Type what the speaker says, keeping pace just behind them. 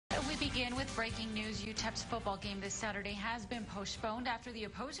Begin with breaking news. UTEP's football game this Saturday has been postponed after the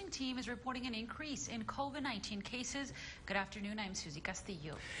opposing team is reporting an increase in COVID-19 cases. Good afternoon. I'm Susie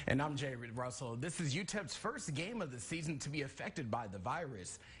Castillo. And I'm Jay Russell. This is UTEP's first game of the season to be affected by the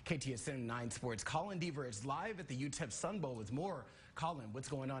virus. KTSM 9 Sports' Colin Deaver is live at the UTEP Sun Bowl with more. Colin, what's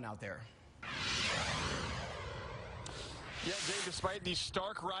going on out there? Yeah, Jay, despite the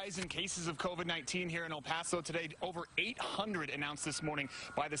stark rise in cases of COVID-19 here in El Paso today, over 800 announced this morning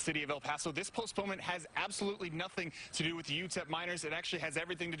by the city of El Paso. This postponement has absolutely nothing to do with the UTEP Miners. It actually has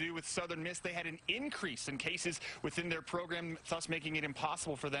everything to do with Southern Miss. They had an increase in cases within their program, thus making it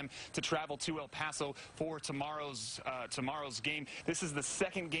impossible for them to travel to El Paso for tomorrow's game. This is the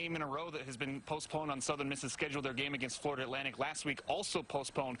second game in a row that has been postponed on Southern Miss's schedule. Their game against Florida Atlantic last week also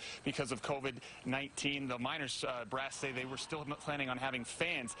postponed because of COVID-19. The Miners brass say they were still planning on having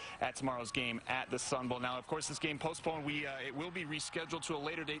fans at tomorrow's game at the Sun Bowl. Now, of course, this game postponed. It will be rescheduled to a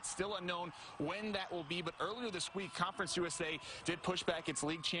later date. Still unknown when that will be. But earlier this week, Conference USA did push back its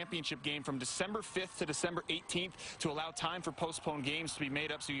league championship game from December 5th to December 18th to allow time for postponed games to be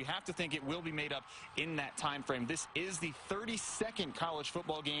made up. So you have to think it will be made up in that time frame. This is the 32nd college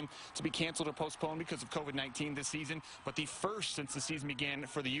football game to be canceled or postponed because of COVID-19 this season, but the first since the season began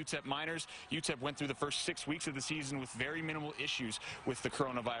for the UTEP Miners. UTEP went through the first 6 weeks of the season with very minimal issues with the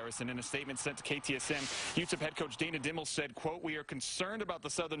coronavirus. And in a statement sent to KTSM, UTEP head coach Dana Dimmel said, quote, "We are concerned about the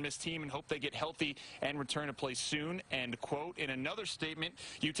Southern Miss team and hope they get healthy and return to play soon," end quote. In another statement,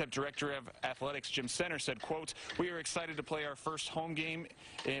 UTEP director of athletics Jim Center said, quote, "We are excited to play our first home game,"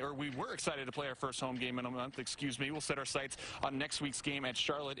 or we were excited to play our first home game in a month, excuse me. We'll set our sights on next week's game at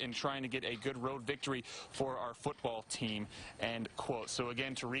Charlotte and trying to get a good road victory for our football team, end quote. So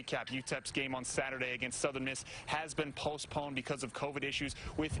again, to recap, UTEP's game on Saturday against Southern Miss has been postponed because of COVID issues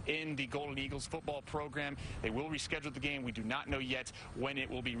within the Golden Eagles football program. They will reschedule the game. We do not know yet when it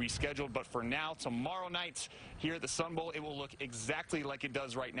will be rescheduled, but for now, tomorrow night here at the Sun Bowl, it will look exactly like it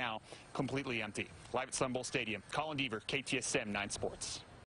does right now, completely empty. Live at Sun Bowl Stadium, Colin Deaver, KTSM 9 Sports.